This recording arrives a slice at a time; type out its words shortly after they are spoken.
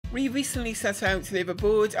We recently set out to live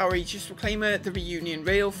aboard our Aegis Reclaimer, the Reunion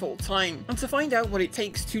Rail, full time, and to find out what it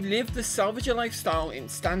takes to live the Salvager lifestyle in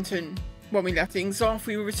Stanton. When we left things off,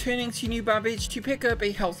 we were returning to New Babbage to pick up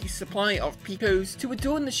a healthy supply of Picos to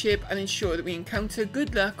adorn the ship and ensure that we encounter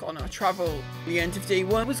good luck on our travel. The end of day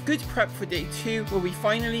 1 was good prep for day 2, where we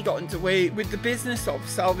finally got underway with the business of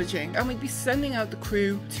salvaging, and we'd be sending out the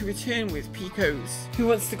crew to return with Picos. Who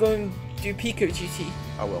wants to go and do Pico duty?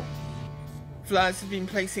 I will. Vlad had been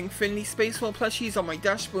placing Finley Spacewall plushies on my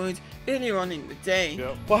dashboard earlier on in the day.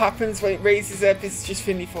 Yep. What happens when it raises up is just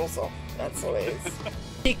Finley falls off. That's all it is.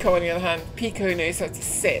 Pico, on the other hand, Pico knows how to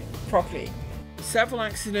sit properly. Several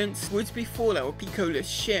accidents would befall our Pico-less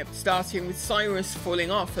ship, starting with Cyrus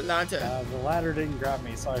falling off a ladder. The ladder didn't grab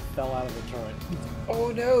me, so I fell out of the joint.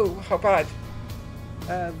 Oh no, how bad?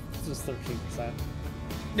 Just 13%.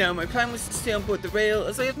 Now, my plan was to stay on board the rail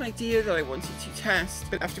as I had an idea that I wanted to test,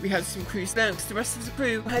 but after we had some crew snacks, the rest of the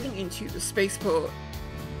crew were heading into the spaceport.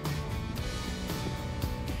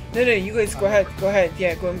 No, you guys go ahead,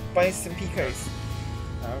 yeah, go and buy some Picos.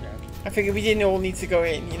 Okay. I figured we didn't all need to go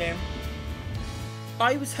in, you know.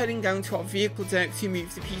 I was heading down to our vehicle deck to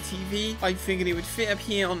move the PTV. I figured it would fit up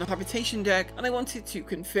here on the habitation deck, and I wanted to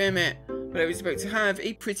confirm it, but I was about to have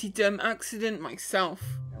a pretty dumb accident myself.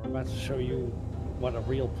 I'm about to show you what a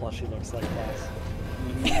real plushie looks like, boss.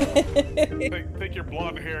 Take your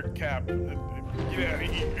blonde hair cap and get out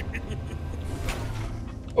of here.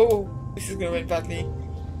 Oh, this is gonna end badly.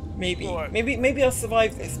 Maybe. What? Maybe I'll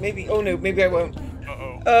survive this. Maybe. Oh no, maybe I won't.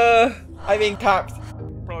 Uh-oh. I'm being capped.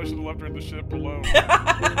 Probably should have left her in the ship alone.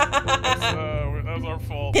 That was our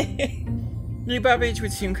fault. New Babbage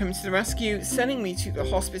would soon come to the rescue, sending me to the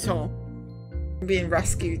hospital. I'm being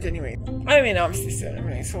rescued anyway. I'm in Amsterdam,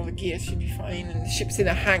 anyway, so all the gear should be fine, and the ship's in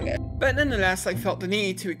a hangar. But nonetheless, I felt the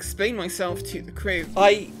need to explain myself to the crew.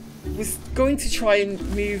 I was going to try and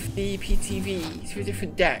move the PTV to a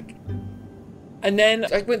different deck. And then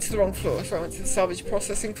I went to the wrong floor, so I went to the salvage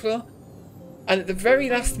processing floor. And at the very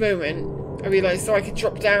last moment, I realised I could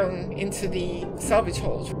drop down into the salvage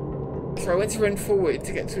hold. So I went to run forward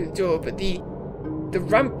to get through the door, but the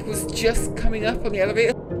ramp was just coming up on the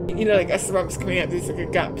elevator. You know, like as the ramp's coming up, there's like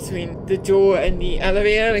a gap between the door and the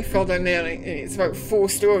elevator. And I fell down there, and it's about 4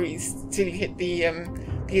 stories till you hit the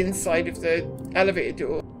inside of the elevator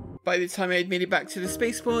door. By the time I had made it back to the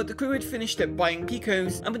spaceport, the crew had finished up buying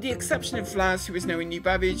Picos, and with the exception of Vlad, who was now in New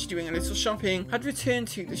Babbage doing a little shopping, had returned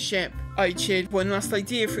to the ship. I cheered one last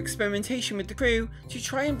idea for experimentation with the crew to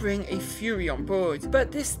try and bring a Fury on board,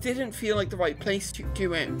 but this didn't feel like the right place to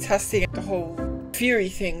do it. Testing the whole Fury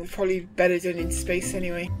thing was probably better done in space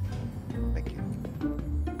anyway. Thank you.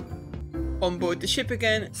 On board the ship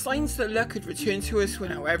again, signs that luck had returned to us were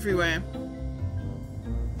now everywhere.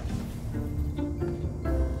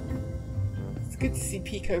 Good to see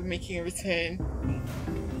Pico making a return.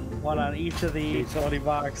 One on each of the utility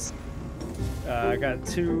box. I got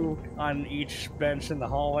 2 on each bench in the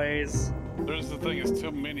hallways. There's the thing, is too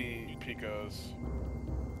many Picos.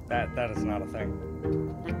 That is not a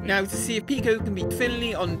thing. Now to see if Pico can beat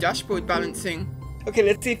Finley on dashboard balancing. Okay,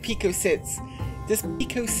 let's see if Pico sits. Does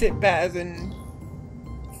Pico sit better than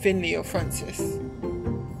Finley or Francis?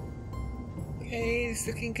 Okay, it's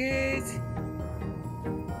looking good.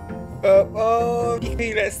 Oh,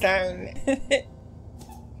 Pico let us down.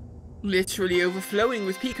 Literally overflowing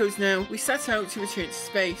with Picos now, we set out to return to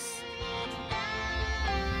space.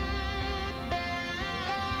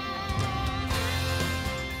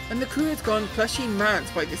 And the crew had gone plushie mad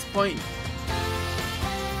by this point.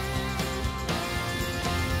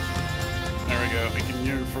 There we go, making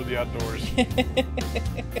you for the outdoors.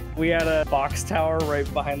 We had a box tower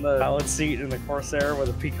right behind the pilot seat in the Corsair with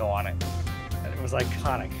a Pico on it. And it was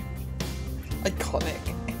iconic. Iconic.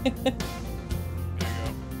 There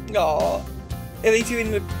you go. Aww. Are they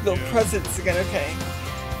doing the little presents again? Okay.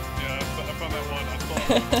 Yeah, I found that one. I saw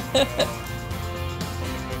that one.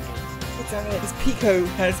 Oh, damn it. This Pico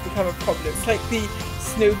has become a problem. It's like the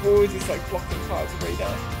snowboard is like blocking part of the way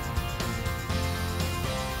down.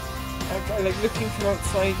 I like looking from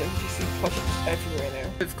outside and you see plushies everywhere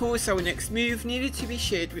now. Of course, our next move needed to be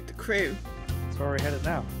shared with the crew. So where are we headed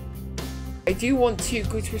now? I do want to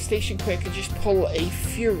go to a station quick and just pull a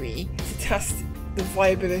Fury to test the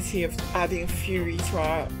viability of adding a Fury to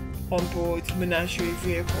our onboard menagerie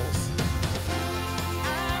vehicles.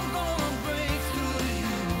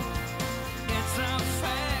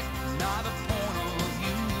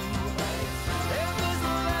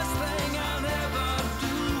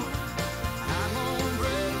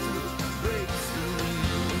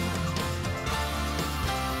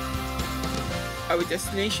 Our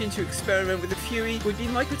destination to experiment with the Fury would be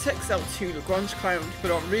Microtech's L2 Lagrange cloud,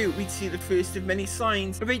 but en route we'd see the first of many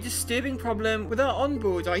signs of a disturbing problem with our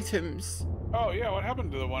onboard items. Oh yeah, what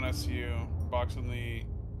happened to the one SU box in the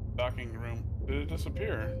docking room? Did it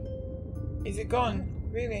disappear? Is it gone?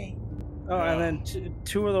 Really? Oh, and then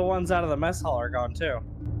two of the ones out of the mess hall are gone too.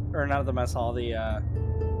 Or not the mess hall, the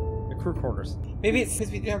crew quarters. Maybe it's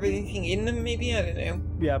because we didn't have anything in them, maybe? I don't know.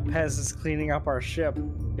 Yeah, Pez is cleaning up our ship.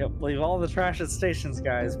 Yep, leave all the trash at stations,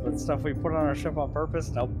 guys, but stuff we put on our ship on purpose,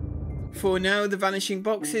 nope. For now, the vanishing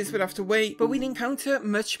boxes would have to wait, but we'd encounter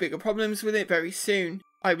much bigger problems with it very soon.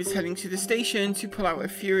 I was heading to the station to pull out a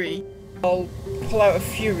Fury. I'll pull out a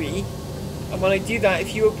Fury, and when I do that,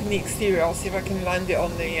 if you open the exterior, I'll see if I can land it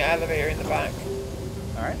on the elevator in the back.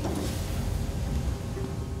 Alright.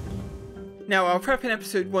 Now, our prep in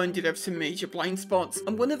episode 1 did have some major blind spots,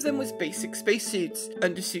 and one of them was basic spacesuits,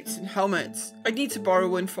 undersuits and helmets. I'd need to borrow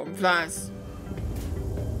one from Vlaz.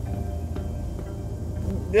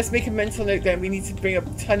 Let's make a mental note then, we need to bring a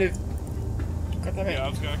ton of... God damn it. Yeah, I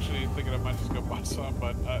was actually thinking I might just go buy some,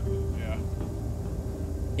 but yeah.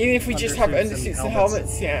 Even if we just have undersuits and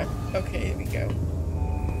helmets, yeah. Okay, here we go.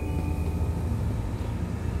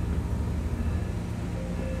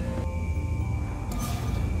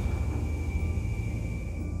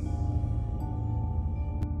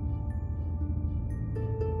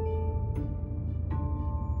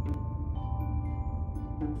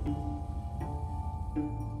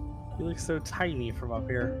 You look so tiny from up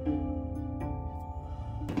here.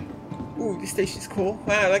 Ooh, this station's cool.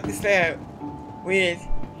 Wow, I like this layout. Weird.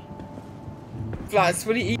 Vlad,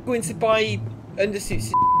 what are you going to buy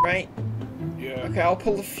undersuits, right? Yeah. Okay, I'll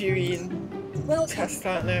pull the Fury and test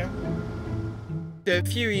that now. The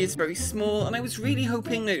Fury is very small, and I was really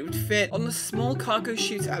hoping that it would fit on the small cargo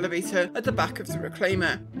chute elevator at the back of the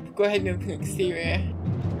Reclaimer. Go ahead and open the exterior.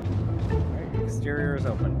 Alright, exterior is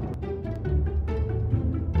open.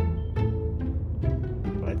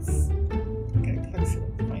 Let's get a closer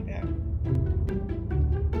look to find out.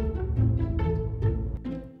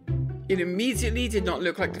 It immediately did not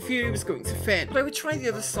look like the Fury was going to fit, but I would try the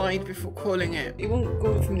other side before calling it. It won't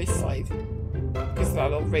go from this side, because of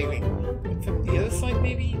that old railing. But from the other side,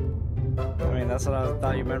 maybe? I mean, that's what I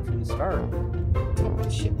thought you meant from the start. Top of the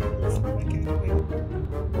ship.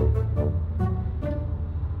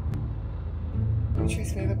 Which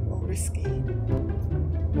makes me a little more risky.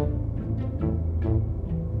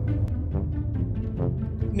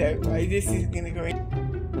 No, this isn't going to go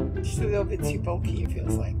in. Just a little bit too bulky, it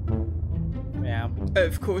feels like. Yeah.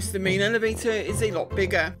 Of course, the main elevator is a lot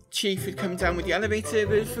bigger. Chief had come down with the elevator,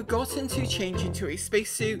 but had forgotten to change into a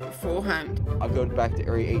spacesuit beforehand. I'll go back to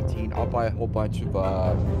Area 18. I'll buy a whole bunch of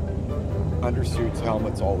undersuits,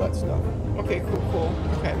 helmets, all that stuff. Okay, cool.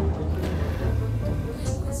 Okay.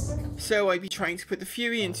 So I'd be trying to put the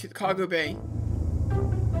Fury into the cargo bay.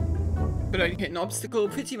 But I'd hit an obstacle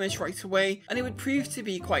pretty much right away, and it would prove to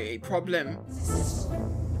be quite a problem.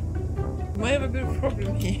 Might have a bit of a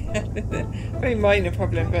problem here. Very minor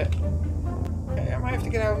problem, but okay, I might have to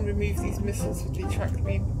get out and remove these missiles with the tractor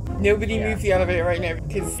beam. Nobody move the elevator right now,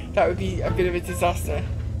 because that would be a bit of a disaster.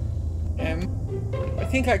 I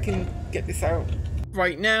think I can get this out.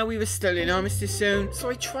 Right now we were still in Armistice Zone, so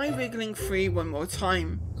I try wriggling free one more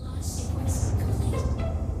time.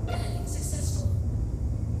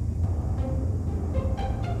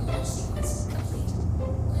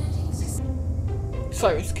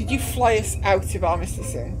 Cyrus, could you fly us out of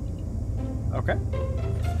Armistice Zone? Okay.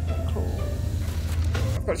 Cool.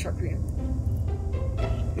 I've got a track beam.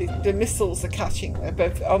 The missiles are catching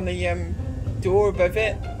above on the door above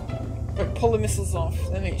it. But pull the missiles off,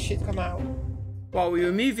 then it should come out. While we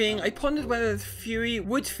were moving, I pondered whether the Fury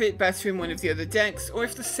would fit better in one of the other decks, or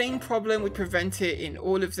if the same problem would prevent it in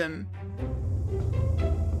all of them.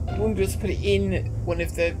 I wouldn't be able to put it in one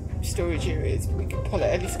of the storage areas, but we could pull it,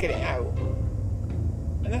 at least get it out.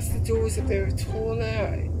 Unless the doors up there are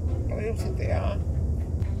taller, but I don't think they are.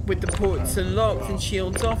 With the ports unlocked and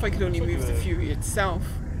shields off, I could only move the Fury itself.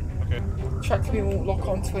 Okay. Tractor beam won't lock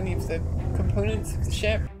onto any of the components of the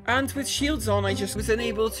ship. And with shields on, I just was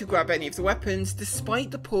unable to grab any of the weapons,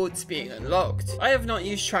 despite the ports being unlocked. I have not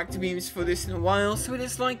used tractor beams for this in a while, so it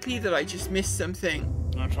is likely that I just missed something.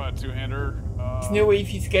 I'm gonna try a two-hander. There's no way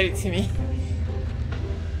for you to get it to me.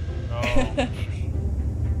 Oh.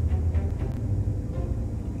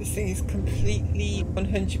 This thing is completely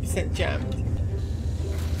 100% jammed.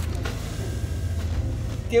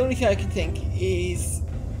 The only thing I can think is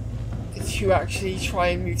to actually try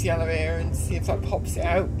and move the elevator and see if that pops it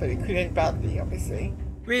out, but it could end badly, obviously.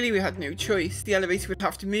 Really, we had no choice. The elevator would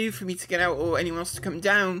have to move for me to get out or anyone else to come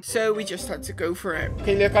down, so we just had to go for it.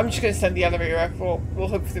 Okay, look, I'm just going to send the elevator up. We'll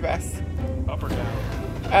hope for the best. Up or down?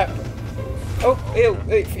 Up. Oh, ew,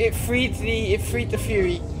 it freed the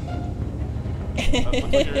Fury. That looks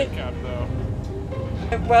like your head cap, though.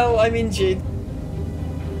 Well, I'm injured.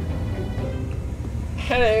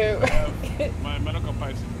 Hello. My medical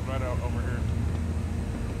pipes is right out over here.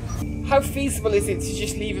 How feasible is it to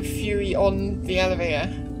just leave a Fury on the elevator?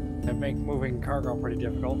 That make moving cargo pretty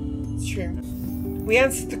difficult. It's true. We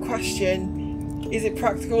answered the question, is it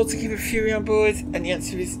practical to keep a Fury on board? And the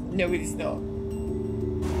answer is no, it is not.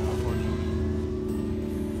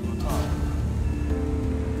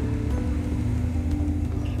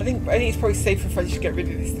 I think it's probably safer if I just get rid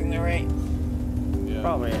of this thing though, right? Yeah.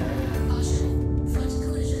 Probably.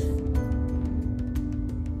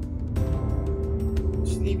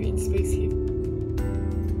 Just leave it in space here.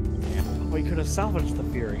 Yeah. We could have salvaged the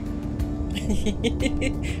Fury.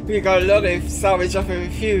 We got a lot of salvage off of a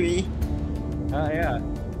Fury. Yeah.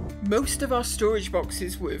 Most of our storage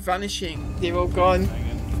boxes were vanishing. They're all gone.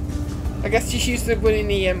 I guess just use the one in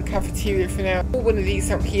the cafeteria for now. Or one of these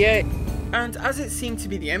out here. And as it seemed to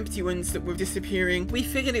be the empty ones that were disappearing, we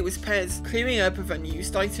figured it was Pez clearing up of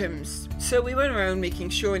unused items. So we went around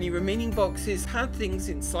making sure any remaining boxes had things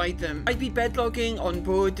inside them. I'd be bedlogging on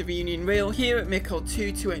board the reunion rail here at Mikkel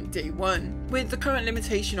 2 to end day 1. With the current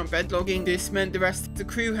limitation on bedlogging, this meant the rest of the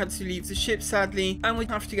crew had to leave the ship sadly, and would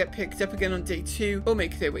have to get picked up again on day 2 or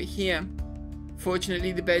make their way here.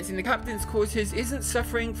 Fortunately, the beds in the captain's quarters isn't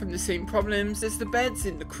suffering from the same problems as the beds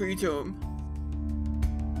in the crew dorm.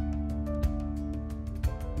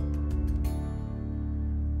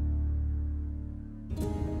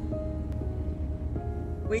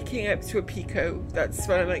 Waking up to a Pico, that's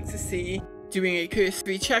what I like to see. Doing a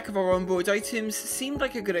cursory check of our onboard items seemed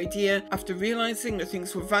like a good idea after realising that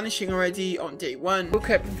things were vanishing already on day 1. Woke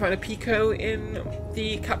up and found a Pico in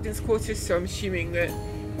the captain's quarters, so I'm assuming that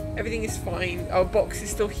everything is fine. Our box is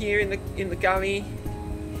still here in the galley.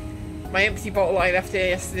 My empty bottle I left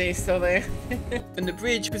there yesterday is still there. And the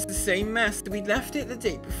bridge was the same mess that we'd left it the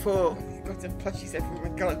day before. Got some plushies everywhere,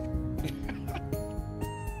 my god.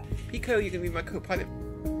 Pico, you're gonna be my co-pilot.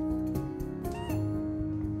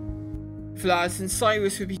 Vlad and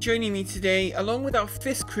Cyrus will be joining me today, along with our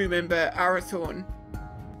 5th crew member, Arathorn.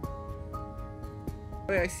 Oh,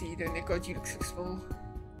 I see you down there. God, you look so small.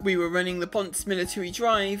 We were running the Ponce military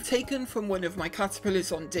drive, taken from one of my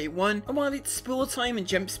caterpillars on day 1, and while its spool time and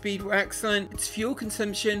jump speed were excellent, its fuel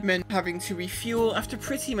consumption meant having to refuel after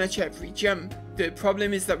pretty much every jump. The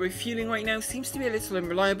problem is that refueling right now seems to be a little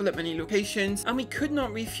unreliable at many locations, and we could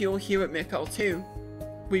not refuel here at Mikkel 2.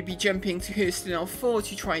 We'd be jumping to Hurston L4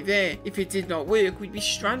 to try there. If it did not work, we'd be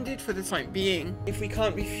stranded for the time being. If we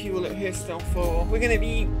can't refuel at Hurston L4, we're going to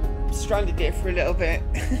be stranded there for a little bit.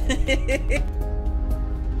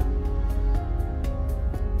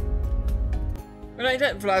 But I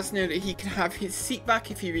let Vlad know that he can have his seat back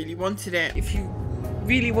if he really wanted it. If you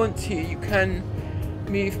really want to, you can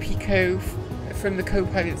move Pico from the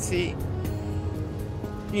co-pilot seat.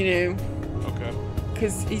 You know. Okay.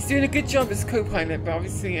 Because he's doing a good job as co-pilot, but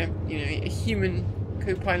obviously, you know, a human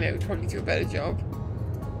co-pilot would probably do a better job.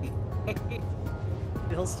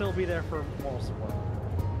 He'll still be there for moral support.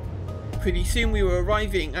 Pretty soon we were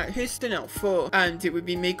arriving at Hurston L4, and it would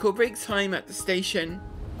be make or break time at the station.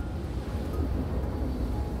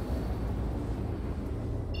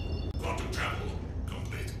 Quantum travel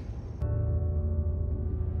complete.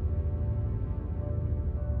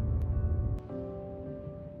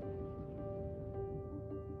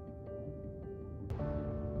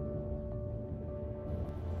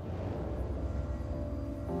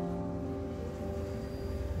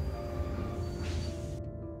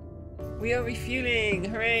 We are refueling!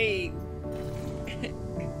 Hooray!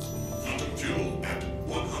 Quantum fuel at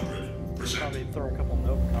 100%. Probably throw a couple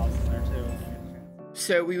note costs in there too.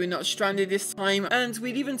 So we were not stranded this time, and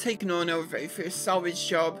we'd even taken on our very first salvage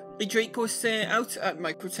job, a Drake Corsair out at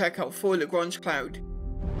Microtech L4 Lagrange Cloud.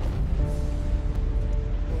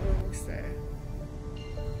 What's there?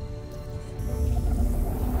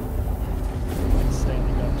 Like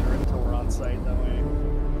standing up turret until we're on site that way.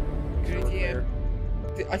 Good idea.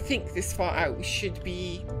 I think this far out we should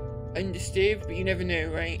be undisturbed, but you never know,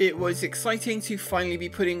 right? It was exciting to finally be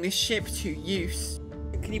putting this ship to use.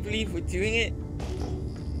 Can you believe we're doing it?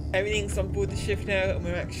 Everything's on board the ship now, and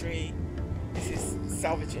we're actually... This is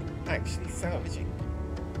salvaging. Actually salvaging.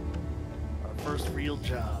 Our first real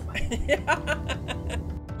job.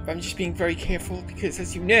 I'm just being very careful because,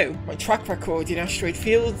 as you know, my track record in asteroid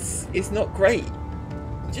fields is not great.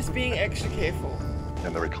 Just being extra careful.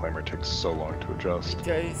 And the reclaimer takes so long to adjust. It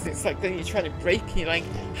does. It's like then you're trying to brake and you're like,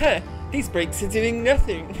 huh, these brakes are doing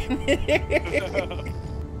nothing.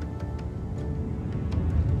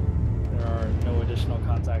 There are no additional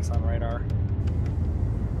contacts on radar.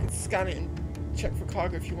 You could scan it and check for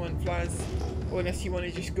cargo if you want, Flaz. Or unless you want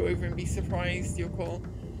to just go over and be surprised, your call.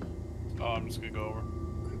 Oh, I'm just gonna go over.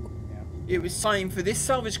 It was time for this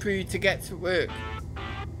salvage crew to get to work.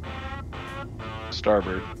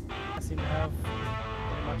 Starboard. I seem to have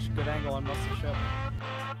pretty much good angle on most of the ship.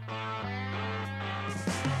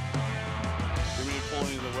 Do we need to pull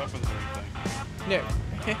any of the weapons or anything? No.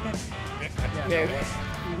 Yeah, No.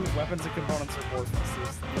 Weapons and components are worthless.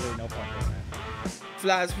 There's literally no point in that.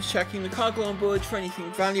 Flaz was checking the cargo on board for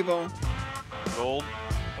anything valuable. Gold?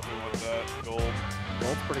 We want that. Gold.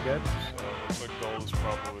 Gold's pretty good. So it looks like gold is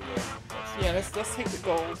probably the best. Yeah, let's take the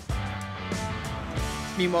gold.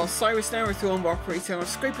 Meanwhile, Cyrus and Arathorn were operating on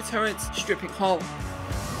scraper turrets, stripping hull.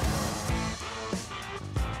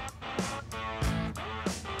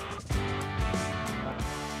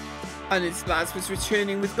 And as Flaz was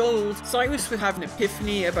returning with gold, Cyrus would have an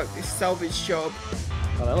epiphany about this salvage job.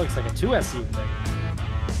 Oh, that looks like a 2SU thing.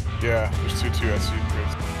 Yeah, there's two SU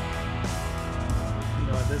grids. You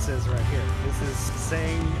know what this is right here? This is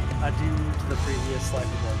saying adieu to the previous Life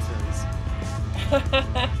Reborn series.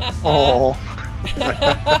 Oh.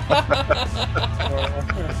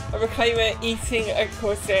 A reclaimer eating a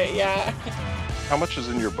Corsair, yeah. How much is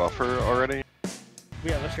in your buffer already?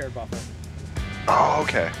 We have a shared buffer. Oh,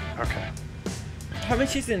 okay. Okay. How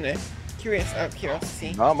much is in there? Curious, out of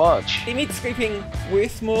curiosity. Not much. They made scraping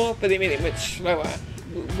worth more, but they made it much slower.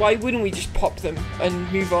 Why wouldn't we just pop them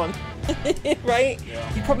and move on? Right?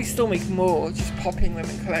 Yeah. You'd probably still make more just popping them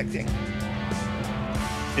and collecting.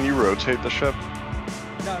 Can you rotate the ship?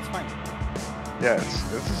 No, it's fine. Yeah,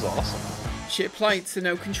 this is awesome. Ship lights are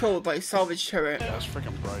now controlled by a salvage turret. Yeah, it's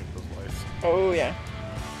freaking bright, those lights. Oh yeah.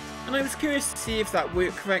 And I was curious to see if that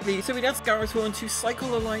worked correctly, so we'd ask Arathorn to cycle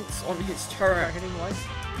the lights on his turret. Hitting lights?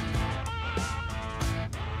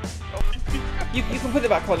 You can put it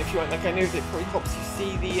back on if you want, like I know that it probably helps you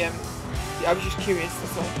see the I was just curious,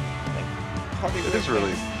 that's all. Like, how they It work. is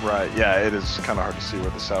really right. Yeah, it is kind of hard to see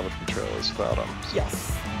where the salvage material is without them. So.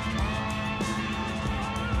 Yes.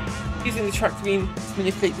 Using the tractor beam to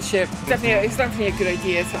manipulate the ship, it's definitely a good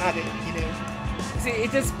idea to add it, you know.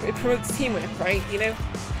 'Cause it promotes teamwork, right, you know?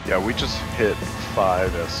 Yeah, we just hit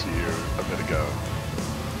 5 SU a bit ago.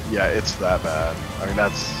 Yeah, it's that bad. I mean,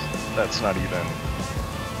 that's not even.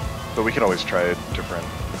 But we can always try different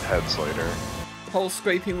heads later. Hull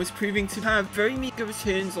scraping was proving to have very meager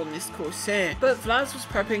returns on this Corsair, but Vlad was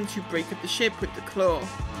prepping to break up the ship with the claw.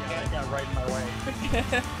 Yeah, that got right in my way.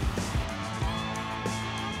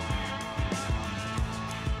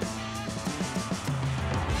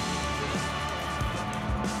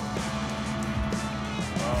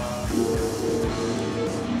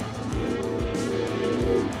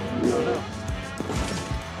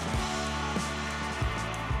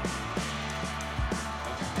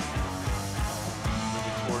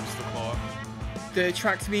 The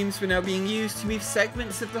tractor beams were now being used to move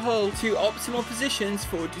segments of the hull to optimal positions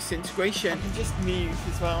for disintegration. I can just move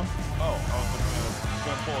as well. Oh, I was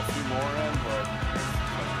gonna pull a few more in, but...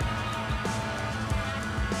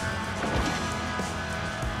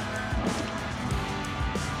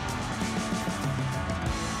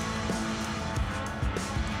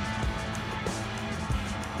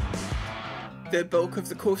 The bulk of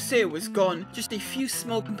the Corsair was gone, just a few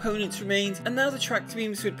small components remained, and now the tractor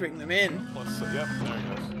beams would bring them in. Yep, there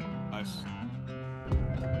it goes. Nice.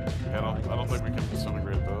 Yeah, I don't think we can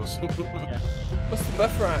disintegrate those. Yeah. What's the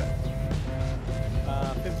buffer at?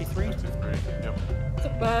 53? 53, yep.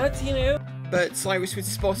 Not bad, you know. But Cyrus would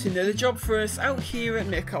spot another job for us out here at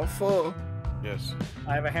Mikal 4. Yes.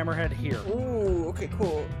 I have a hammerhead here. Ooh, okay,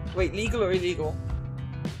 cool. Wait, legal or illegal?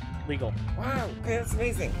 Legal. Wow, okay, that's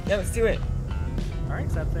amazing. Yeah, let's do it. Alright,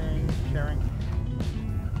 accepting, sharing.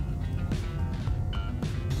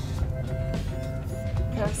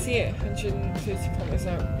 Can I see it? 130 kilometers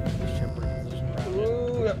out. Ship reposition around it.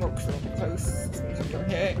 Ooh, that looks real close. Let's move it down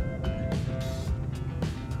here.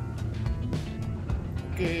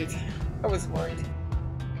 Good. I was worried.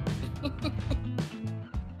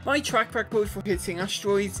 My track record for hitting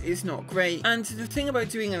asteroids is not great, and the thing about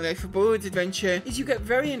doing a life aboard adventure is you get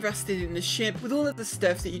very invested in the ship with all of the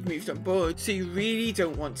stuff that you'd moved on board, so you really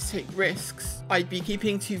don't want to take risks. I'd be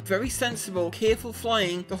keeping to very sensible, careful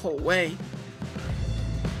flying the whole way.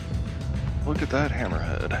 Look at that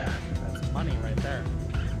hammerhead. That's money right there.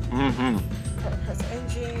 Mm-hmm. Press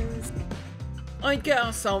engines. I'd get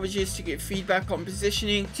our salvagers to give feedback on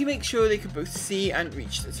positioning to make sure they could both see and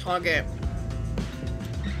reach the target.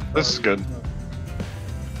 This is good.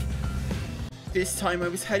 This time I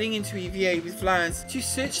was heading into EVA with Vlad to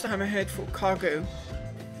search the Hammerhead for cargo.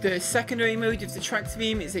 The secondary mode of the tractor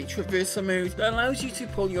beam is a traversal mode that allows you to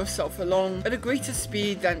pull yourself along at a greater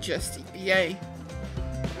speed than just EVA.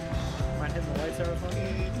 Mind hitting the lights there as well?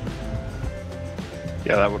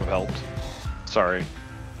 Yeah, that would have helped. Sorry.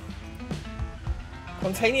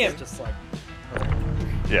 Contanium. Just like.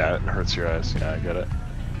 Yeah, it hurts your eyes. Yeah, I get it.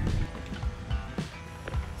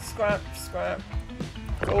 Scrap, scrap.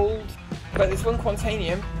 Gold. But there's one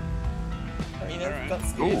Quantanium. I mean, Alright.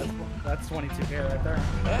 that's good. Ooh. That's 22k right there.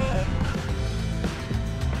 Yeah.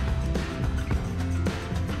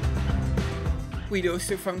 We'd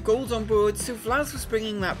also found gold on board, so Vlad was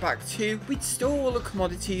bringing that back too. We'd store all the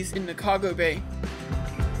commodities in the cargo bay.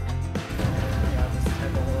 Yeah, just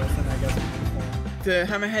head to Loris and I guess. The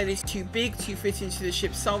Hammerhead is too big to fit into the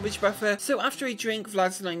ship's salvage buffer, so after a drink,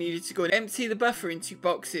 Vlad and I needed to go and empty the buffer into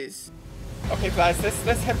boxes. Okay, Vlad,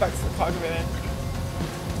 let's head back to the cargo bay then.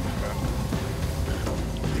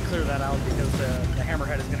 Clear that out because the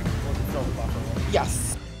Hammerhead is going to completely fill the buffer.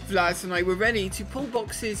 Yes. Vlad and I were ready to pull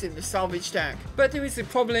boxes in the salvage deck, but there is a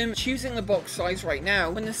problem choosing the box size right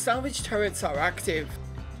now when the salvage turrets are active.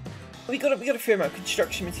 We got a firm out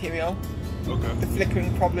construction material. Okay. The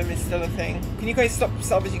flickering problem is still a thing. Can you guys stop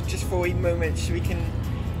salvaging just for a moment so we can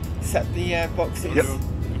set the boxes? Yep.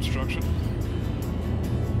 Construction.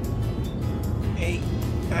 Okay,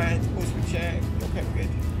 and also check. Okay, we're good.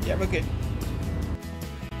 Yeah, we're good.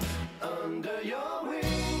 Under your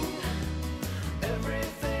wing,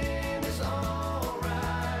 everything is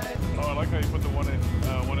alright. Oh, I like how you put the one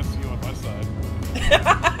SU on my side.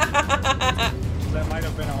 That might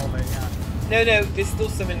have been all of it, yeah. No, there's still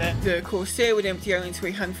some in there. The Corsair would empty out into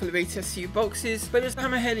a handful of 8SU boxes, but as the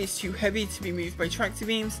Hammerhead is too heavy to be moved by tractor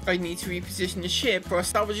beams, I need to reposition the ship for our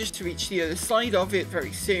salvagers to reach the other side of it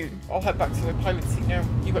very soon. I'll head back to the pilot seat now.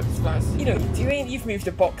 You got this, Glass. You know, you've moved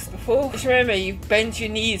a box before. Just remember, you bend your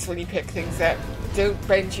knees when you pick things up. Don't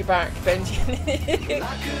bend your back, bend your knees.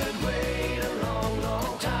 I could wait a long,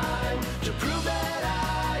 long time to prove that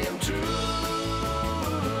I am true.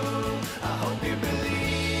 I hope you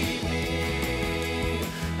believe me.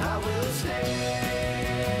 I will stay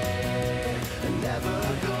and never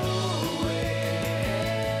go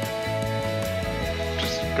away.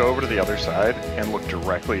 Just go over to the other side and look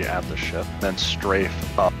directly at the ship, then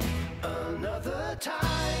strafe up. Another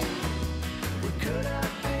time we could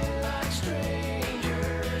have been like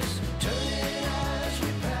strangers, turning as we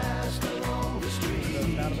passed along the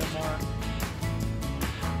street. Down a bit more.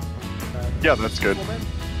 Yeah, that's good. In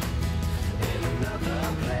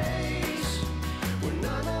another place where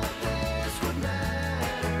none of this would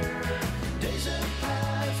matter. Days have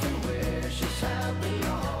passed and wishes have been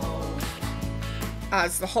lost.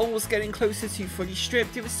 As the hull was getting closer to fully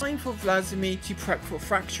stripped, it was time for Vlad and me to prep for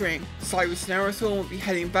fracturing. Cyrus and Arathorn would be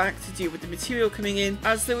heading back to deal with the material coming in,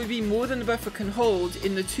 as there would be more than the buffer can hold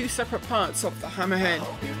in the two separate parts of the Hammerhead.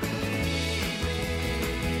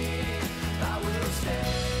 I will stay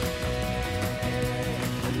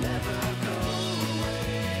and never go away.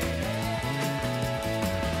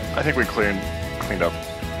 I think we cleaned up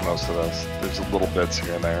most of this. There's little bits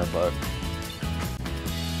here and there, but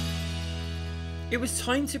It was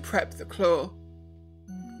time to prep the claw.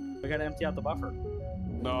 We gotta empty out the buffer.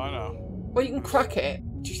 No, I know. Well, you can crack it,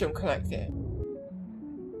 just don't collect it.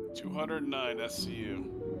 209 SCU.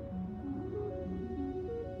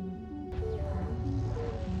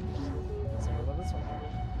 So what about this one?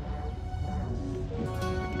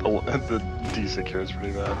 the D6 here is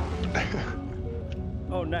pretty bad.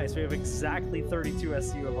 Oh, nice. We have exactly 32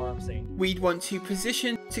 SU of RMC. We'd want to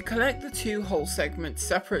position to collect the two hull segments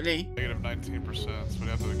separately. Negative 19%, so we'd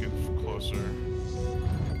have to get closer.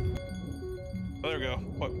 Oh, there we go.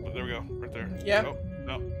 What? There we go. Right there. Yeah. Oh,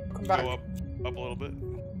 no. Come back. Go up a little bit.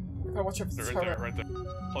 Okay, watch out for the Right there, turret. right there.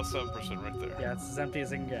 Plus 7% right there. Yeah, it's as empty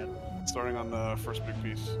as it can get. Starting on the first big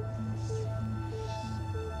piece.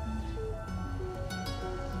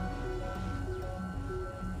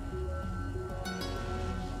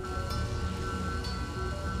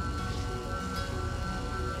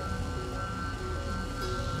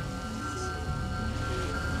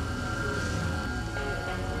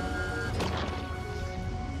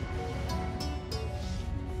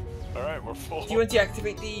 Alright, we're full. Do you want to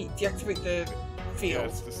deactivate the field? Yeah,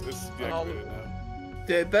 it's deactivated now.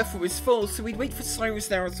 The buffer was full, so we'd wait for Cyrus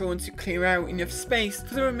and Arathorn to clear out enough space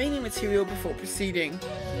for the remaining material before proceeding.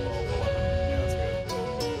 Yeah, that's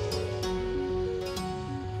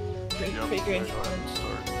good. Great, Yep, pretty good. go ahead and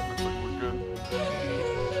start. Looks like we're good.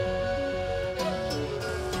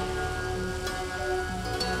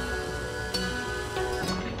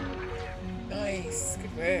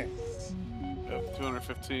 at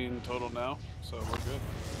 15 total now, so we're good.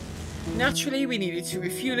 Naturally, we needed to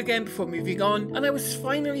refuel again before moving on, and I was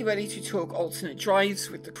finally ready to talk alternate drives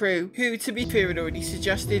with the crew, who, to be fair, had already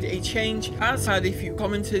suggested a change, as had a few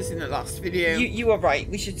commenters in the last video. You are right,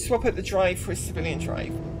 we should swap out the drive for a civilian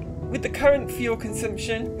drive. With the current fuel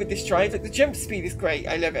consumption with this drive, like, the jump speed is great,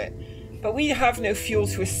 I love it. But we have no fuel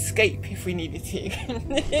to escape if we needed to.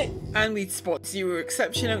 And we'd spot Zero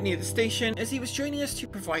Exception out near the station as he was joining us to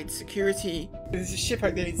provide security. There's a ship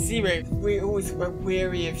out there, it's Zero. We're always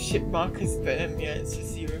wary of ship markers, but yeah, it's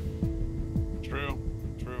just Zero. True.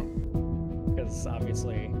 Because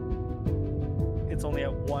obviously it's only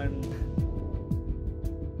at one.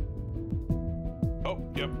 Oh,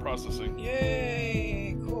 yep, processing.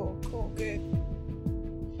 Yay! Cool, good.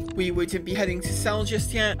 We wouldn't be heading to Sal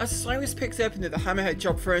just yet, as Cyrus picked up another Hammerhead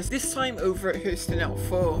job for us, this time over at Hurston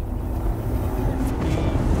L4.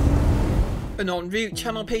 An en route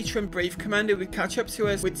channel patron Brave Commander would catch up to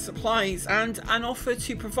us with supplies and an offer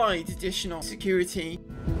to provide additional security.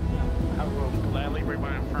 I will gladly read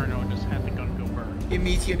my Inferno and just have the gun go burn.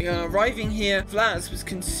 Immediately on arriving here, Vlaz was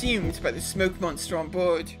consumed by the smoke monster on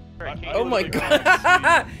board. Oh my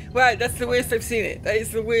god! Wow, that's the worst I've seen it. That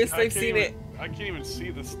is the worst I've seen it. I can't even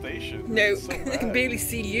see the station. No, So I can barely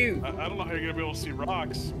see you. I don't know how you're gonna be able to see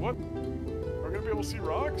rocks. What? We're gonna be able to see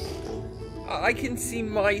rocks? I can see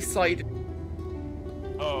my side.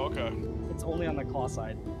 Oh, okay. It's only on the claw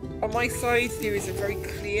side. On my side, there is a very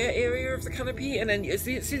clear area of the canopy, and then as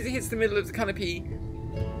soon as it hits the middle of the canopy...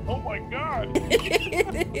 Oh my god!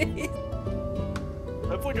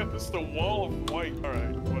 That's like just a wall of white.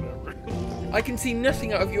 Alright, whatever. I can see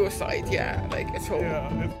nothing out of your side, yeah, like, at all.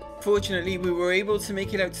 Yeah. Fortunately, we were able to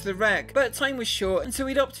make it out to the wreck, but time was short, and so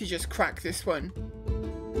we'd opt to just crack this one.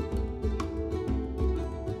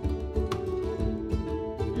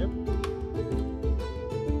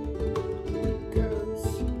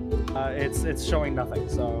 It's showing nothing,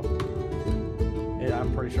 so yeah,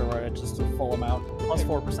 I'm pretty sure we're at just a full amount, plus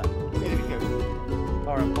 4%. There we go.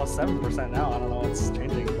 Or plus 7% now. I don't know what's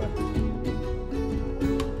changing, but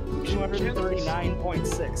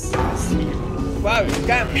 239.6. Wow,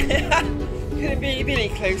 damn! Couldn't be any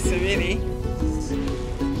closer, really.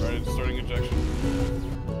 Alright, starting injection.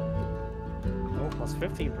 Oh, plus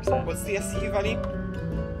 15%. What's the SCU value?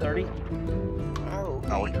 30. Oh,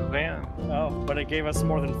 Alakazam. Oh, but it gave us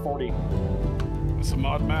more than 40. It's a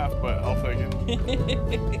mod math, but I'll take it.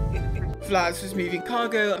 Vlaz was moving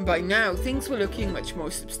cargo, and by now things were looking much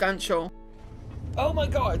more substantial. Oh my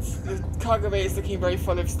god, the cargo bay is looking very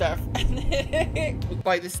full of stuff.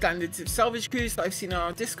 By the standards of salvage crews that I've seen on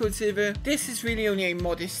our Discord server, this is really only a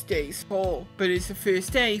modest day's haul. But as the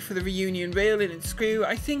first day for the reunion rail-in and screw,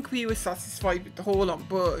 I think we were satisfied with the haul on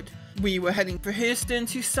board. We were heading for Hurston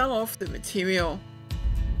to sell off the material.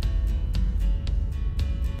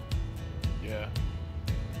 Yeah.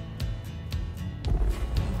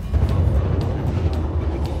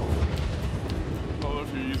 Well,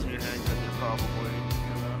 if you're using your handgun, you're probably,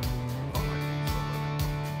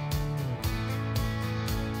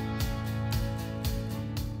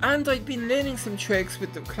 And I'd been learning some tricks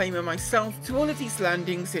with the Reclaimer myself to all of these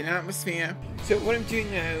landings in atmosphere. So what I'm doing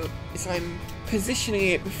now is I'm positioning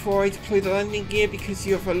it before I deploy the landing gear, because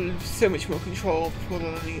you have so much more control before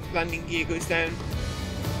the landing gear goes down.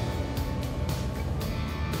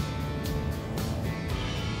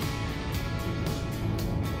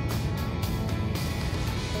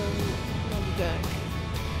 On the deck.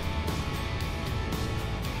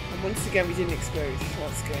 And once again we didn't explode, so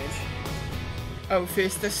that's good. Our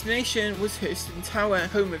first destination was Hurston Tower,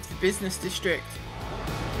 home of the business district.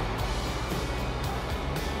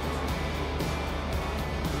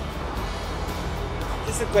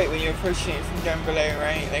 It's so great when you're approaching it from down below,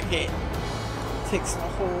 right? Like it takes on a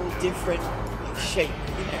whole different shape,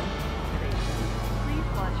 you know. Please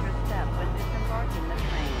watch your step when disembarking the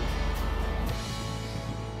train.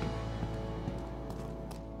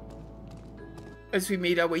 As we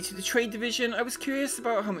made our way to the trade division, I was curious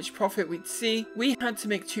about how much profit we'd see. We had to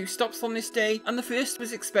make 2 stops on this day, and the first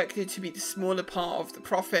was expected to be the smaller part of the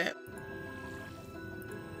profit.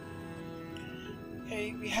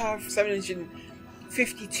 Okay, we have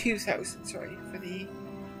 752,000, sorry, for the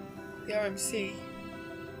RMC.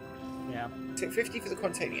 Yeah. So 50 for the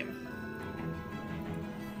Quantanium.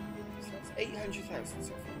 So that's 800,000 so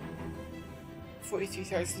far.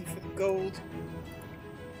 42,000 for the gold.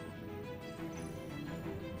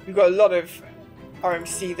 We've got a lot of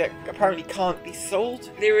RMC that apparently can't be sold.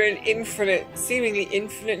 There are an seemingly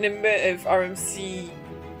infinite number of RMC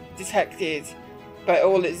detected, but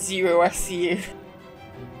all at 0 SCU.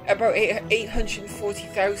 About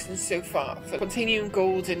 840,000 so far for Quantanium,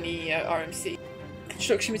 gold and the RMC.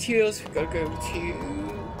 construction materials, we've got to go to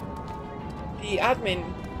the admin.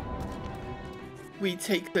 We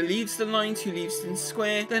take the Leavesden line to Leavesden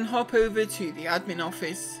Square, then hop over to the admin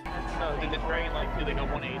office. So did the train like do like a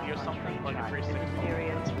 180 or something, like a 360?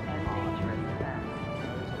 Serious and dangerous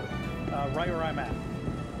event. Right where I'm at.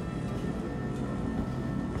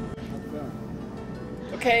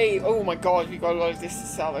 Okay, oh my god, we got a lot of this to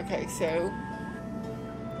sell. Okay, so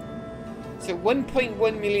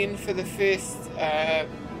 1.1 million for the first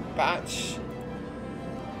batch.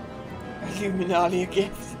 Illuminalia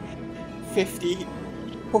gift. 50.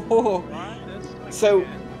 Oh. So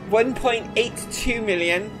 1.82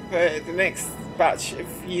 million for the next batch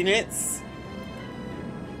of units.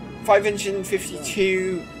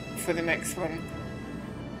 552 for the next one.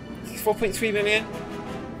 4.3 million.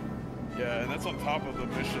 Yeah, and that's on top of the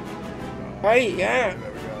mission. Right, yeah.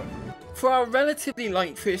 There we go. For our relatively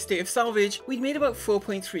light first day of salvage, we'd made about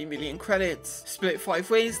 4.3 million credits. Split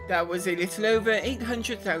 5 ways, that was a little over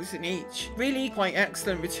 800,000 each. Really quite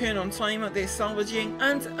excellent return on time out there salvaging,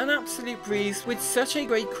 and an absolute breeze with such a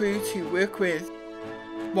great crew to work with.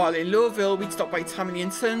 While in Lowville, we'd stopped by Tammany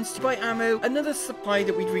 & Sons to buy ammo, another supply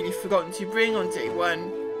that we'd really forgotten to bring on day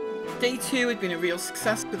 1. Day 2 had been a real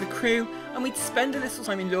success for the crew, and we'd spend a little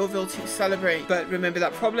time in Lowville to celebrate. But remember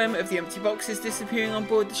that problem of the empty boxes disappearing on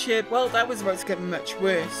board the ship? Well, that was about to get much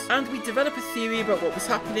worse. And we'd develop a theory about what was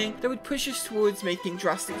happening that would push us towards making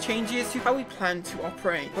drastic changes to how we planned to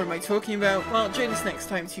operate. What am I talking about? Well, join us next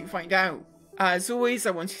time to find out. As always,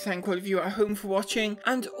 I want to thank all of you at home for watching,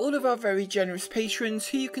 and all of our very generous patrons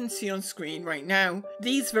who you can see on screen right now.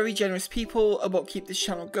 These very generous people are what keep this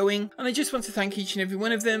channel going, and I just want to thank each and every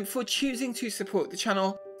one of them for choosing to support the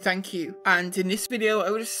channel. Thank you. And in this video,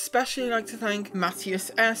 I would especially like to thank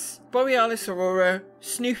Matthias S, Borealis Aurora,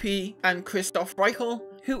 Snoopy, and Christoph Reichel,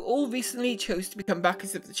 who all recently chose to become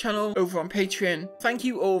backers of the channel over on Patreon. Thank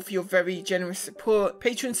you all for your very generous support.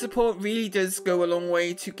 Patreon support really does go a long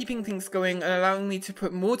way to keeping things going and allowing me to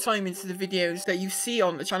put more time into the videos that you see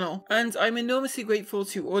on the channel. And I'm enormously grateful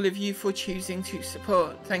to all of you for choosing to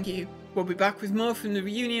support. Thank you. We'll be back with more from the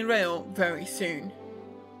Reunion Rail very soon.